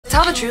To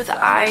tell the truth,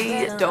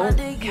 I don't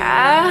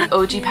care.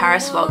 OG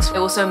Paris vlogs. I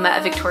also met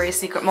a Victoria's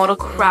Secret model,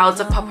 crowds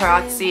of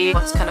paparazzi.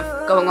 What's kind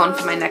of going on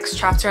for my next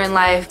chapter in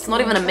life. It's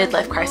not even a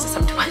midlife crisis,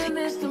 I'm 20.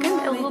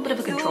 I'm a little bit of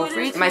a control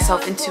freak.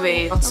 Myself into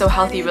a not so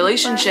healthy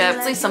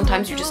relationship.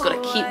 Sometimes you just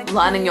gotta keep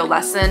learning your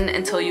lesson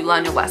until you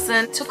learn your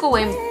lesson. It took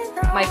away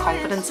my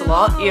confidence a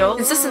lot.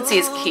 Consistency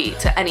is key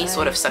to any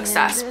sort of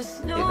success.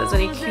 If there's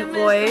any cute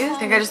boys, I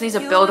think I just need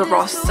to build a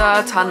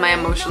roster, turn my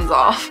emotions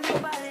off.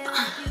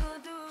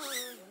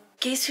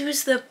 Guess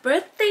who's the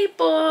birthday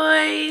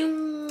boy?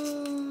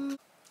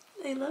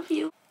 I love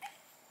you.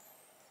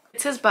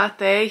 It's his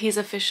birthday. He's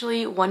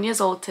officially 1 year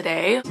old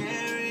today.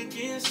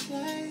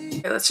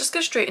 Okay, let's just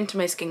go straight into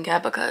my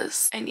skincare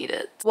because I need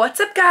it.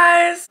 What's up,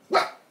 guys?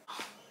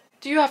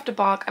 Do you have to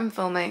bark? I'm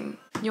filming.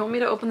 You want me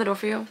to open the door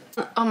for you?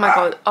 Oh my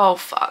god. Oh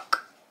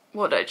fuck.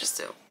 What did I just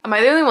do? Am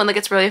I the only one that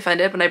gets really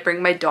offended when I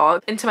bring my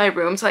dog into my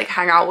room to like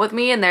hang out with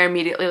me and they're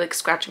immediately like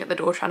scratching at the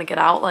door trying to get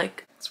out?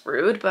 Like, it's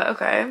rude, but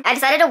okay. I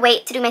decided to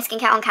wait to do my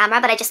skincare on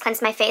camera, but I just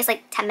cleansed my face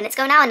like 10 minutes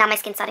ago now, and now my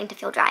skin's starting to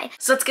feel dry.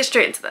 So let's get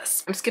straight into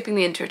this. I'm skipping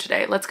the intro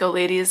today. Let's go,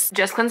 ladies.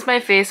 Just cleansed my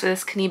face with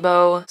this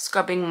Knibo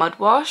scrubbing mud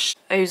wash.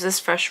 I use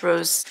this Fresh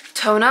Rose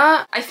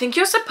toner. I think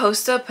you're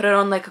supposed to put it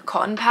on like a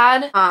cotton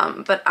pad,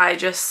 but I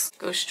just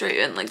go straight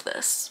in like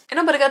this. Ain't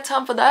nobody got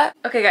time for that.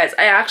 Okay, guys,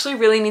 I actually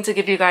really need to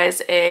give you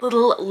guys a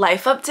little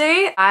life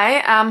update.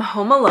 I am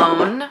home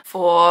alone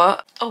for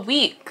a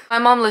week. My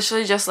mom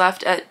literally just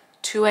left at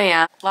 2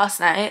 a.m. last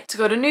night to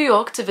go to New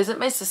York to visit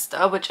my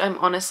sister, which I'm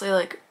honestly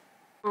like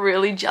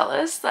really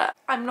jealous that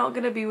I'm not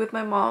gonna be with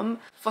my mom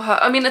for her.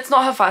 I mean, it's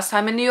not her first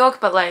time in New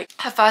York, but like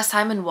her first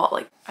time in what,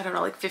 like, I don't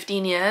know, like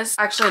 15 years?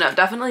 Actually, no,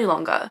 definitely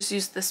longer. Just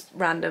use this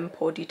random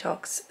pore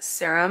detox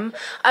serum.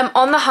 I'm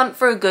on the hunt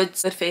for a good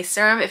face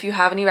serum. If you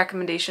have any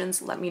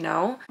recommendations, let me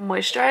know.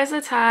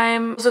 Moisturizer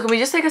time. So can we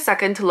just take a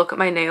second to look at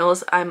my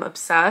nails? I'm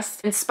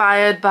obsessed.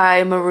 Inspired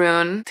by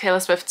Maroon, Taylor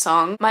Swift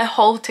song. My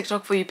whole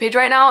TikTok For You page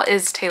right now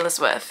is Taylor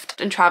Swift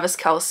and Travis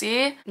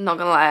Kelce. Not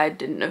gonna lie, I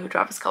didn't know who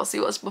Travis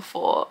Kelce was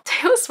before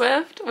Taylor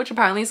Swift, which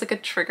apparently is like a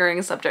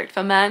triggering subject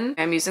for men.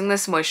 I'm using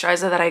this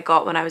moisturizer that I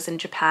got when I was in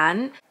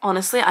Japan.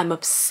 Honestly, I'm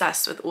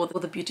obsessed with all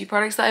the beauty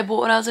products that I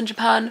bought when I was in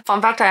Japan.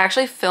 Fun fact, I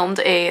actually filmed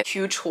a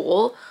huge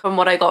haul from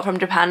what I got from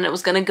Japan and it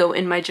was gonna go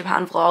in my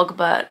Japan vlog,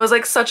 but it was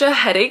like such a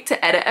headache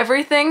to edit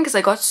everything because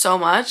I got so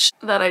much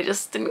that I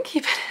just didn't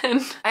keep it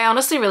in. I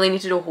honestly really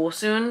need to do a haul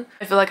soon.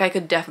 I feel like I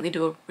could definitely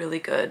do a really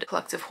good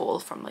collective haul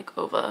from like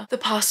over the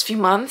past few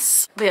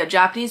months. But yeah,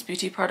 Japanese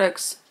beauty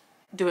products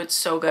do it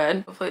so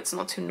good. Hopefully it's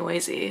not too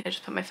noisy. I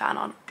just put my fan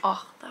on.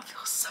 Oh, that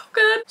feels so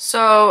good.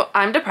 So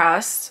I'm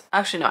depressed.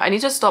 Actually, no, I need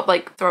to stop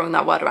like throwing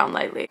that word around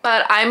lightly.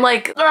 But I'm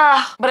like,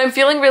 ugh. But I'm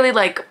feeling really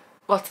like,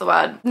 what's the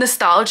word?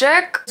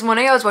 Nostalgic. This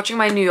morning I was watching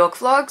my New York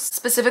vlogs,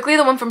 specifically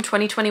the one from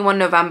 2021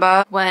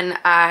 November when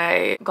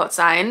I got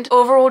signed.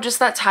 Overall, just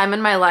that time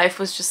in my life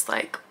was just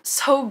like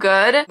so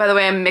good. By the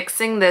way, I'm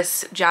mixing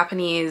this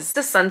Japanese,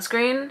 this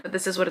sunscreen, but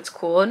this is what it's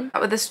called,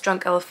 with this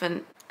Drunk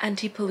Elephant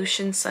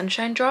anti-pollution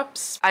sunshine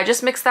drops. I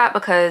just mixed that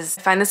because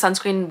I find the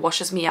sunscreen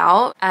washes me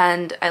out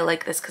and I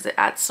like this because it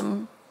adds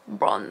some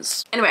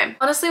bronze. Anyway,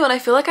 honestly, when I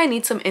feel like I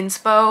need some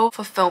inspo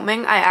for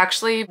filming, I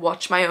actually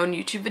watch my own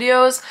YouTube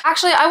videos.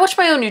 Actually, I watch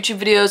my own YouTube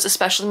videos,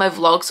 especially my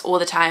vlogs, all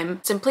the time.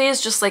 Simply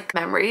as just like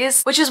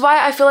memories, which is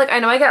why I feel like, I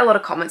know I get a lot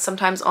of comments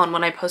sometimes on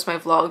when I post my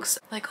vlogs,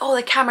 like, oh,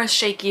 the camera's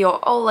shaky,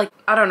 or oh, like,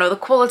 I don't know, the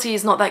quality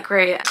is not that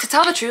great. To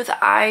tell the truth,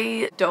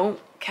 I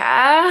don't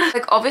care.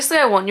 Like, obviously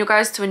I want you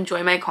guys to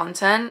enjoy my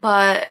content,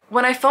 but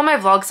when I film my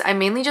vlogs, I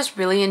mainly just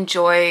really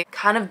enjoy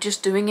kind of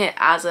just doing it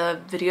as a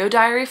video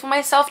diary for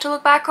myself to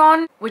look back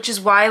on, which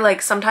is why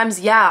like sometimes,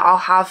 yeah, I'll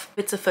have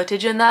bits of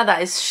footage in there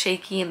that is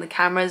shaky and the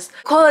camera's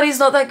quality's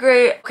not that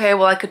great. Okay,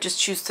 well, I could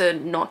just choose to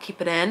not keep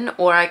it in,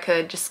 or I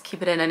could just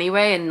keep it in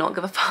anyway and not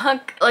give a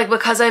fuck. Like,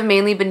 because I've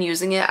mainly been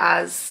using it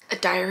as a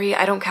diary,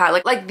 I don't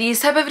care. Like these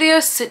type of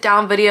videos, sit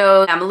down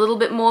videos, I'm a little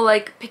bit more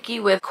like picky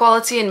with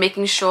quality and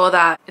making sure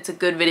that it's a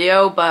good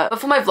video, but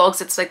for my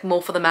vlogs it's like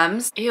more for the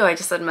memes. Ew, I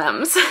just said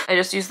memes. I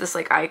just used this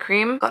like eye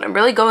cream. God, I'm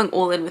really going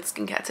all in with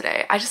skincare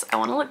today. I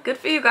want to look good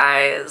for you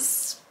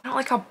guys. I don't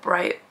like how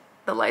bright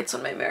the lights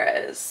on my mirror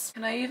is.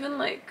 Can I even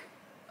like,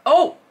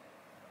 oh,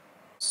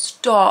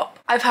 stop.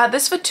 I've had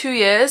this for 2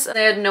 years and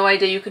I had no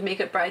idea you could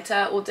make it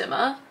brighter or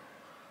dimmer.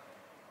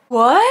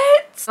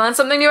 What? Learn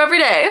something new every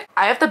day.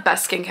 I have the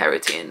best skincare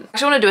routine. I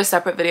actually want to do a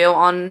separate video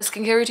on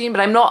skincare routine,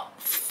 but I'm not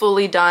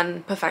fully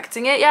done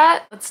perfecting it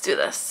yet. Let's do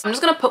this. I'm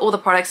just gonna put all the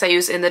products I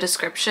use in the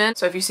description.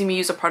 So if you see me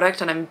use a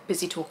product and I'm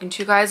busy talking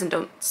to you guys and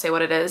don't say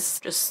what it is,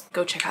 just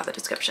go check out the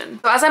description.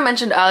 So as I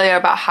mentioned earlier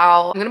about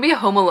how I'm gonna be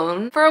home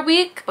alone for a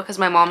week because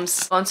my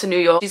mom's gone to New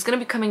York. She's gonna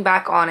be coming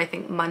back on, I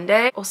think,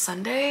 Monday or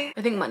Sunday.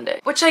 I think Monday,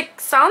 which like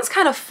sounds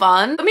kind of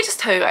fun. Let me just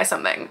tell you guys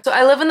something. So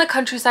I live in the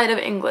countryside of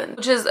England,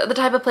 which is the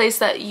type of place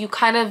that you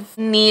kind of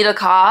need a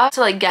car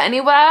to like get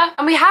anywhere.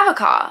 And we have a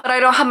car, but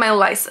I don't have my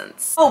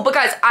license. Oh, but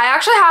guys, I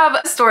actually have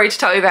a story to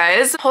tell you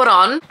guys. Hold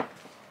on.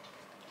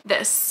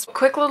 this.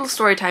 Quick little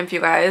story time for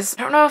you guys.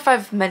 I don't know if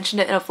I've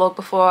mentioned it in a vlog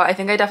before. I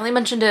think I definitely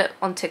mentioned it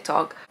on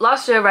TikTok.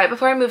 Last year, right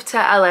before I moved to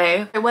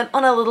LA, I went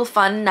on a little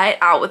fun night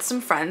out with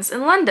some friends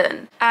in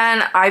London.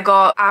 And I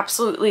got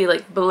absolutely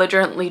like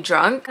belligerently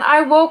drunk.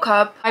 I woke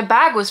up, my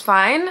bag was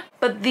fine,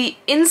 but the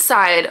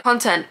inside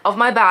content of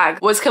my bag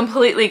was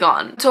completely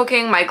gone. I'm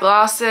talking my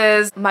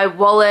glasses, my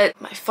wallet,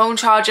 my phone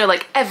charger,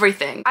 like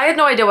everything. I had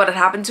no idea what had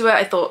happened to it.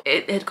 I thought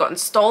it had gotten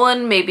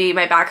stolen. Maybe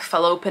my bag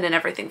fell open and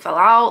everything fell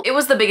out. It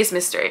was the biggest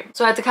mystery.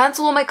 So I had to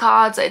cancel all my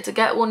cards. I had to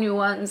get all new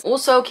ones.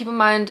 Also, keep in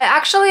mind,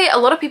 actually, a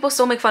lot of people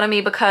still make fun of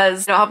me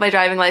because I don't have my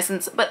driving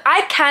license, but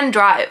I can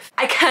drive.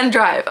 I can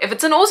drive. If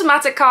it's an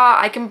automatic car,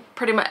 I can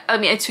pretty much, I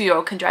mean, a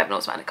 2-year-old can drive an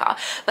automatic car,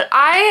 but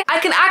I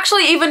can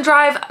actually even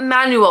drive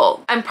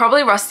manual. I'm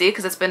probably rusty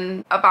because it's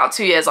been about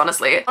 2 years,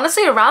 honestly.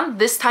 Honestly, around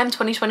this time,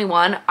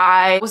 2021,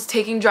 I was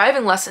taking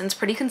driving lessons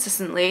pretty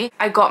consistently.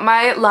 I got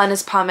my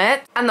learner's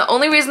permit, and the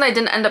only reason I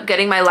didn't end up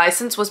getting my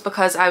license was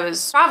because I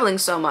was traveling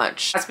so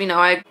much. As we know,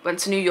 I went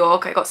to New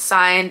York, I got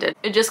signed, and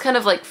it just kind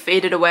of like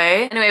faded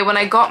away. Anyway, when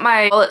I got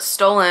my wallet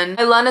stolen,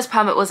 my learner's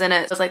permit was in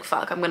it. I was like,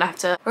 fuck, I'm gonna have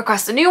to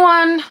request a new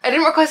one. I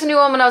didn't request a new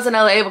one when I was in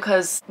LA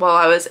because, well,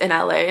 I was in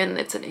LA and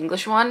it's an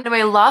English one.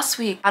 Anyway, last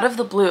week, out of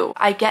the blue,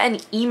 I get an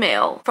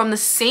email from the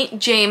St.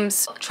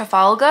 James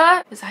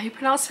Trafalgar, is that how you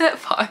pronounce it?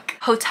 Fuck.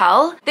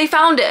 Hotel. They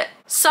found it.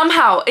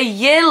 Somehow, a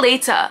year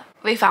later,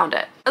 they found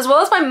it. As well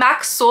as my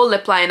MAC Soar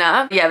lip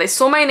liner. Yeah, they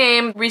saw my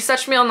name,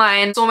 researched me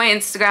online, saw my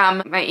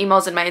Instagram. My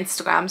email's in my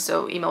Instagram,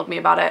 so emailed me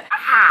about it.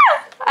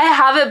 I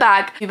have it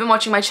back. If you've been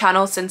watching my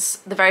channel since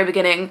the very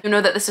beginning, you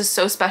know that this is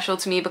so special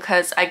to me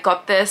because I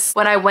got this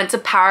when I went to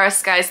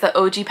Paris, guys, the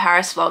OG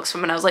Paris vlogs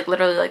from when I was like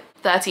literally like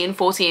 13,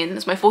 14.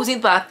 It's my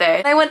 14th birthday.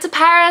 And I went to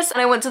Paris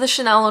and I went to the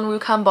Chanel on Rue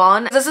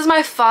Cambon. This is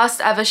my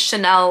first ever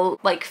Chanel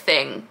like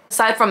thing,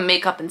 aside from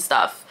makeup and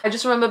stuff. I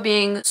just remember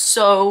being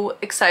so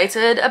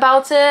excited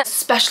about it,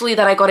 especially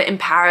that I got it in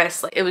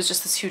Paris. Like, it was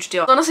just this huge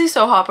deal. I was honestly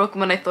so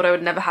heartbroken when I thought I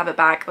would never have it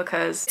back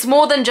because it's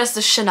more than just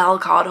a Chanel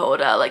card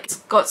holder. Like, it's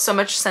got so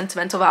much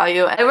sentimental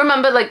value. I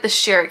remember like the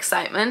sheer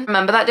excitement. I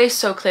remember that day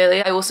so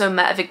clearly. I also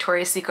met a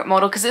Victoria's Secret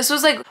model because this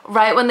was like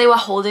right when they were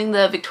holding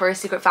the Victoria's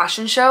Secret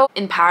fashion show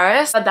in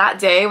Paris. But that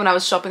day when I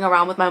was shopping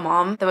around with my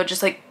mom, there were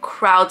just like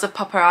crowds of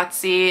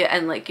paparazzi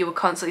and like you were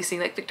constantly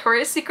seeing like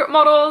Victoria's Secret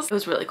models. It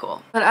was really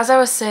cool. But as I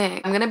was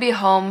saying, I'm gonna be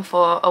home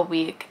for a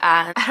week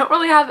and I don't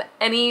really have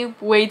any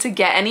way to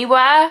get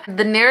anywhere.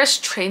 The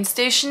nearest train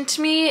station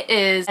to me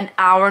is an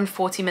hour and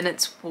 40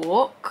 minutes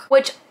walk,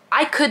 which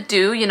I could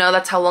do, you know,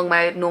 that's how long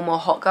my normal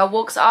hot girl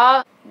walks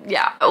are.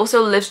 Yeah.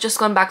 Also, Liv's just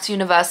gone back to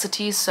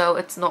university, so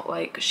it's not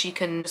like she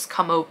can just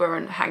come over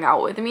and hang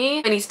out with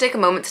me. I need to take a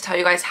moment to tell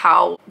you guys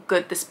how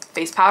good this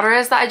face powder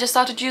is that I just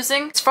started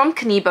using. It's from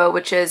Kanibo,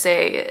 which is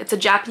it's a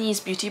Japanese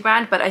beauty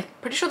brand, but I'm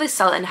pretty sure they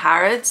sell it in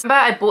Harrods. But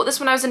I bought this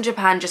when I was in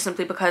Japan just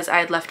simply because I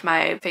had left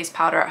my face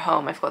powder at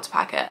home. I forgot to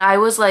pack it. I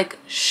was like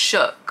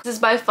shook. This is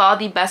by far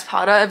the best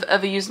powder I've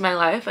ever used in my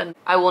life and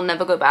I will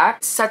never go back.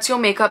 It sets your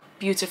makeup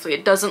beautifully.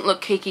 It doesn't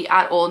look cakey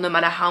at all, no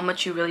matter how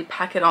much you really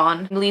pack it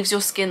on. It leaves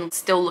your skin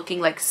still looking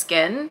like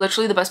skin.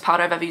 Literally the best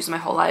powder I've ever used in my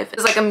whole life.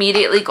 It's like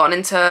immediately gone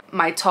into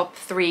my top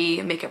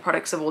 3 makeup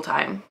products of all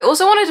time. I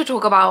also wanted to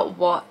talk about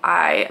what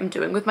I am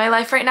doing with my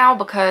life right now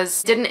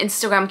because I did an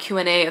Instagram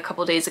Q&A a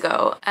couple days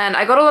ago and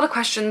I got a lot of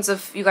questions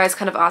of you guys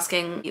kind of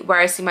asking where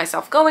I see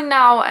myself going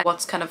now and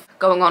what's kind of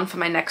going on for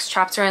my next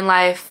chapter in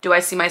life. Do I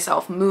see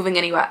myself moving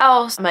anywhere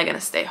else? Am I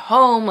gonna stay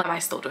home? Am I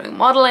still doing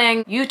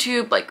modeling?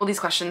 YouTube? Like all these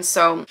questions.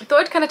 So I thought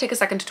I'd kind of take a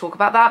second to talk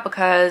about that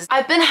because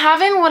I've been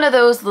having one of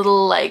those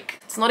little like,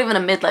 it's not even a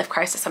midlife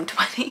crisis, I'm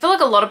 20. I feel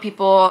like a lot of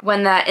people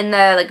when they're in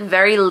their like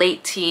very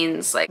late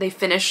teens, like they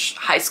finish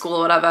high school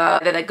or whatever,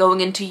 they're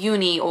going into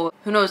uni or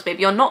who knows,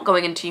 maybe you're not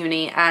going into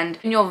uni and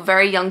in your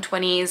very young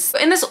 20s,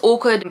 in this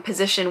awkward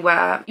position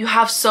where you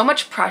have so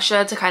much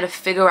pressure to kind of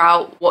figure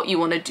out what you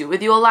want to do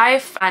with your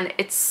life and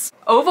it's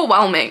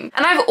overwhelming.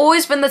 And I've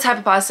always been the type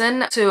of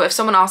person to, if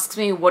someone asks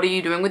me, what are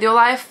you doing with your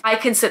life? I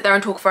can sit there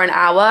and talk for an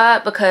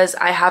hour because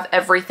I have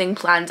everything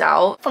planned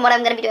out. From what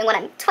I'm going to be doing when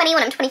I'm 20,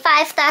 when I'm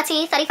 25,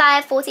 30,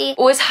 35, 40.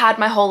 Always had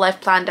my whole life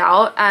planned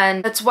out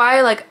and that's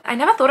why like I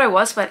never thought I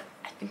was, but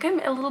I think I'm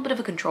a little bit of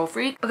a control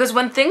freak because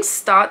when things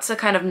start to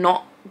kind of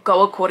not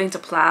go according to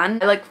plan,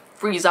 I like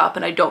freeze up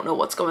and I don't know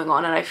what's going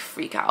on and I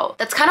freak out.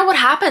 That's kind of what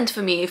happened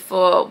for me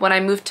for when I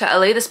moved to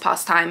LA this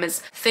past time is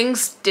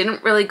things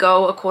didn't really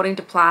go according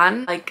to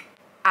plan, like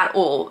at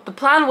all. The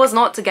plan was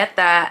not to get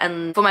there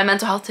and for my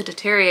mental health to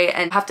deteriorate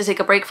and have to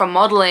take a break from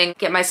modeling,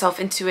 get myself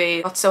into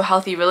a not so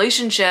healthy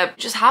relationship. It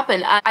just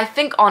happened. I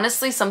think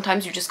honestly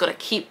sometimes you just gotta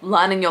keep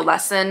learning your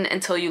lesson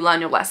until you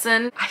learn your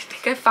lesson. I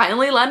think I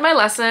finally learned my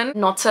lesson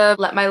not to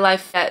let my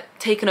life get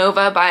taken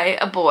over by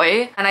a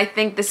boy, and I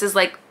think this is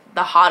like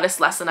the hardest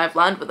lesson I've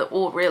learned with it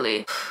all,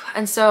 really.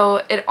 And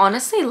so it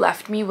honestly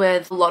left me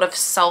with a lot of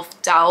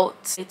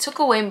self-doubt. It took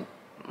away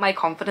my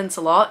confidence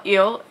a lot.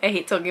 Ew, I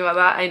hate talking about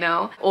that, I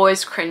know.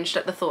 Always cringed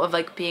at the thought of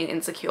like being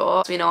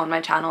insecure. So, you know, on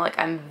my channel, like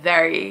I'm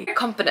very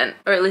confident,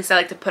 or at least I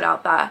like to put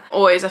out there.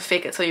 Always a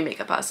fake it till you make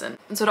it person.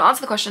 And so to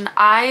answer the question,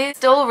 I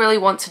still really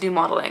want to do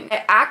modeling.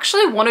 I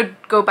actually want to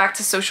go back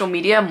to social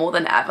media more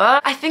than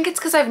ever. I think it's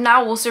because I've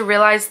now also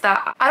realized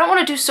that I don't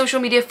want to do social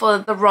media for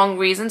the wrong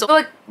reasons. I feel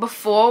like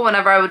before,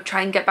 whenever I would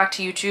try and get back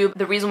to YouTube,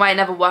 the reason why it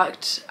never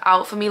worked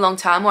out for me long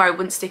term, or I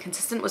wouldn't stay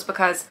consistent, was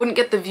because I wouldn't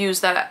get the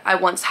views that I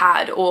once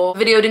had, or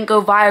video didn't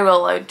go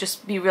viral. I would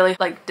just be really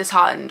like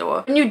disheartened.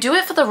 Or when you do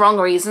it for the wrong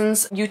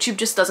reasons, YouTube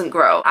just doesn't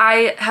grow.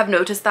 I have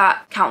noticed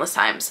that countless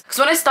times. Because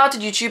when I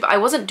started YouTube, I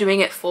wasn't doing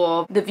it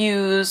for the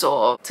views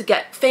or to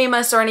get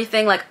famous or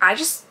anything. Like I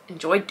just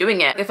enjoyed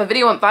doing it. If a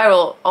video went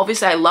viral,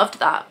 obviously I loved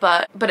that,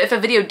 but if a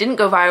video didn't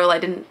go viral, I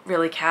didn't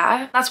really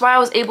care. That's why I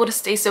was able to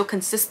stay so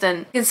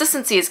consistent.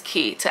 Consistency is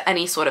key to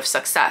any sort of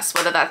success,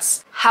 whether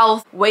that's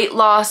health, weight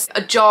loss,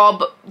 a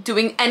job,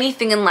 doing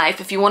anything in life.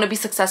 If you want to be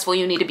successful,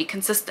 you need to be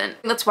consistent.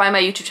 That's why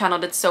my YouTube channel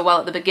did so well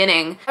at the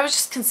beginning. I was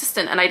just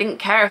consistent and I didn't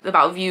care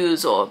about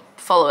views or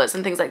followers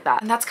and things like that.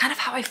 And that's kind of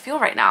how I feel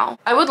right now.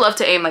 I would love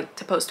to aim like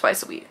to post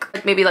twice a week.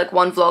 Like maybe like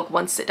one vlog,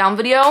 one sit down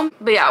video.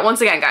 But yeah,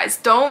 once again, guys,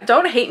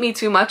 don't hate me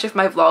too much if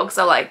my vlogs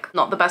are like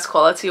not the best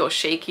quality or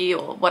shaky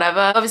or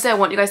whatever. Obviously I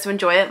want you guys to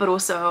enjoy it, but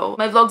also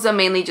my vlogs are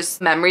mainly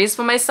just memories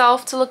for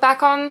myself to look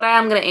back on. But I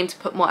am gonna aim to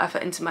put more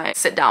effort into my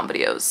sit down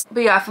videos.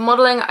 But yeah, for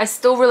modeling, I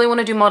still really want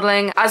to do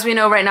modeling. As we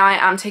know right now,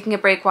 I am taking a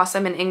break whilst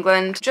I'm in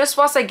England, just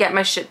whilst I get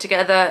my shit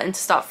together and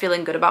to start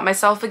feeling good about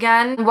myself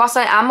again. And whilst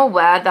I am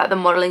aware that the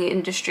modeling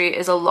industry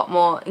is a lot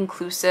more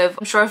inclusive,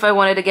 I'm sure if I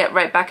wanted to get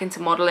right back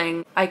into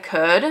modeling, I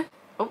could.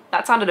 Oh,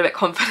 that sounded a bit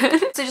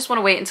confident. So I just want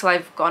to wait until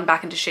I've gone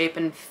back into shape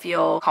and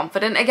feel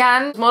confident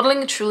again.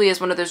 Modeling truly is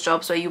one of those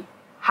jobs where you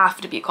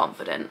have to be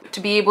confident. To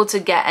be able to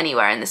get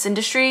anywhere in this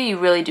industry, you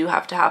really do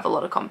have to have a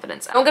lot of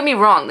confidence. Don't get me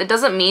wrong, it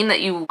doesn't mean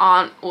that you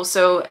aren't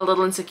also a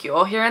little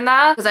insecure here and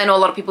there, because I know a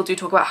lot of people do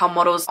talk about how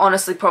models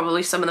honestly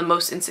probably some of the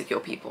most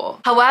insecure people.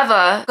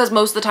 However, because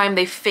most of the time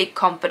they fake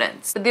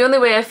confidence. But the only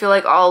way I feel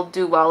like I'll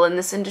do well in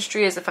this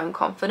industry is if I'm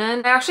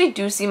confident. I actually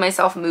do see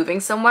myself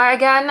moving somewhere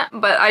again,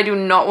 but I do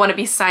not want to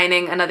be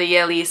signing another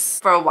year lease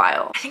for a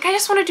while. I think I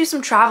just want to do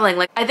some traveling.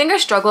 Like, I think I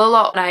struggle a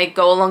lot when I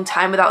go a long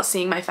time without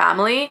seeing my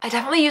family. I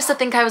definitely used to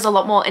think I was a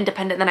lot more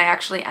independent than I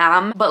actually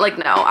am, but like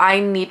no, I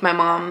need my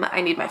mom,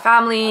 I need my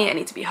family, I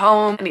need to be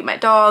home, I need my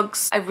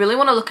dogs. I really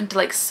want to look into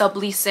like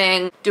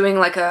subleasing, doing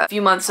like a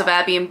few months of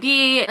Airbnb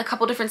in a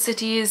couple different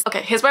cities.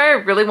 Okay, here's where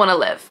I really want to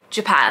live.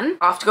 Japan.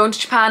 After going to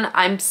Japan,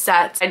 I'm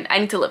set. I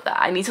need to live there.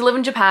 I need to live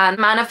in Japan.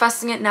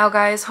 Manifesting it now,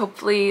 guys.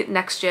 Hopefully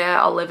next year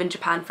I'll live in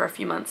Japan for a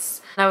few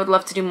months. And I would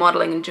love to do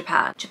modeling in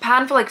Japan.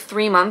 Japan for like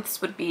 3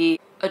 months would be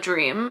a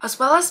dream, as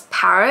well as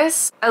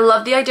Paris. I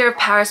love the idea of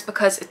Paris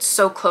because it's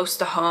so close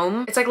to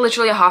home. It's like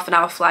literally a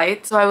half-an-hour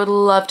flight. So I would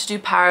love to do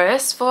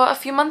Paris for a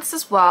few months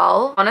as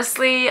well.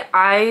 Honestly,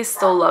 I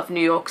still love New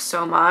York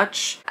so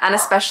much. And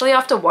especially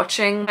after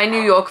watching my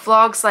New York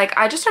vlogs, like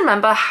I just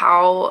remember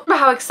how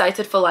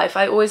excited for life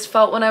I always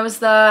felt when I was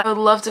there. I would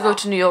love to go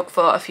to New York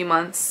for a few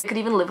months. I could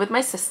even live with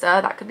my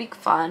sister. That could be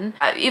fun.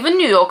 Even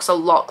New York's a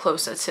lot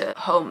closer to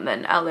home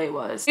than LA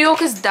was. New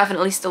York is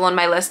definitely still on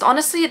my list.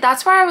 Honestly,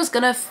 that's where I was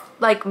gonna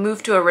like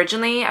move to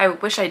originally. I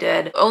wish I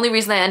did. The only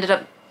reason I ended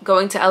up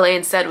going to LA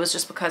instead was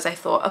just because I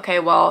thought, okay,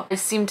 well, I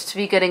seemed to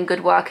be getting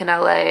good work in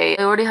LA. I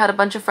already had a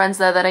bunch of friends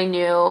there that I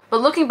knew.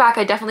 But looking back,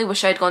 I definitely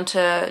wish I had gone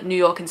to New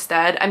York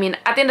instead. I mean,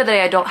 at the end of the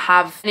day, I don't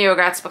have any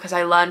regrets because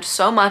I learned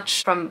so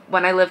much from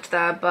when I lived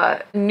there,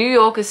 but New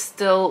York is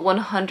still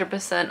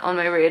 100% on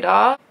my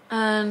radar.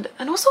 And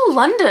also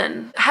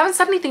London. I haven't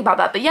said anything about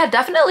that, but yeah,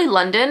 definitely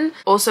London.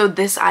 Also,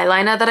 this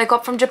eyeliner that I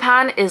got from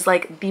Japan is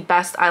like the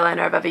best eyeliner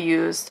I've ever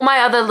used.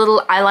 My other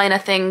little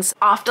eyeliner things,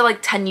 after like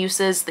 10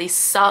 uses, they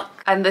suck.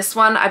 And this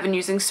one I've been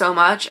using so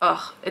much.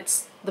 Ugh,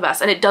 it's the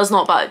best and it does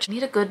not budge. I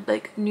need a good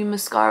like new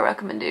mascara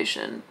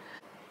recommendation.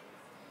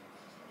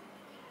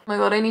 Oh my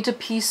god, I need to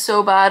pee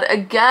so bad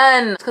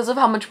again. It's because of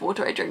how much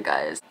water I drink,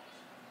 guys.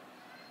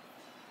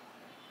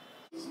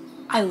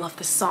 I love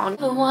this song.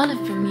 The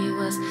one from you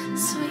was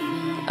sweet.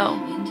 Oh.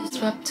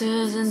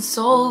 Disruptors and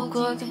soul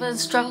collective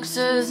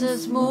instructors and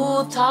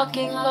smooth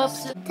talking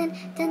lobster.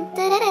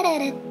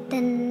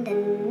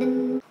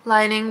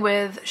 Lining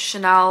with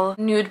Chanel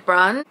Nude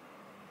Brun.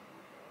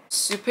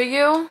 Super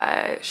You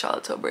by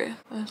Charlotte Tilbury.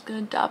 I'm just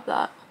gonna dab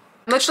that.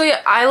 Literally,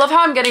 I love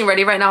how I'm getting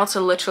ready right now to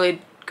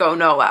literally go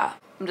nowhere.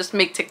 Just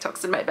make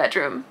TikToks in my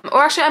bedroom.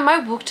 Or actually I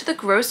might walk to the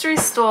grocery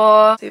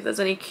store, see if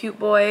there's any cute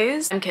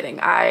boys. I'm kidding.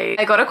 I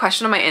got a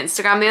question on my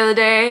Instagram the other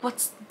day.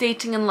 What's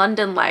dating in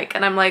London like?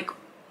 And I'm like,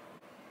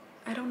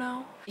 I don't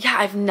know. Yeah,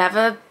 I've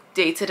never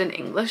dated an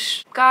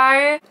English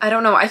guy. I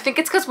don't know. I think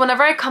it's because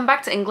whenever I come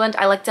back to England,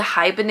 I like to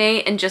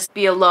hibernate and just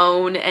be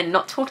alone and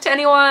not talk to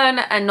anyone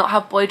and not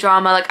have boy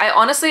drama. Like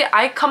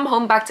I come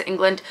home back to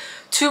England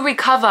to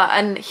recover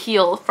and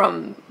heal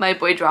from my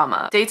boy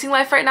drama. Dating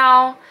life right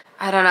now,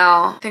 I don't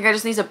know. I think I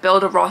just need to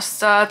build a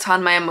roster,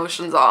 turn my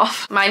emotions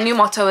off. My new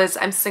motto is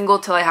I'm single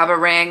till I have a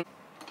ring.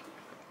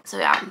 So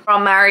yeah, I'll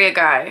marry a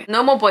guy.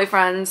 No more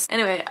boyfriends.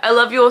 Anyway, I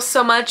love you all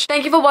so much.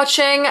 Thank you for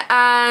watching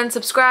and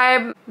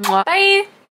subscribe. Mwah. Bye!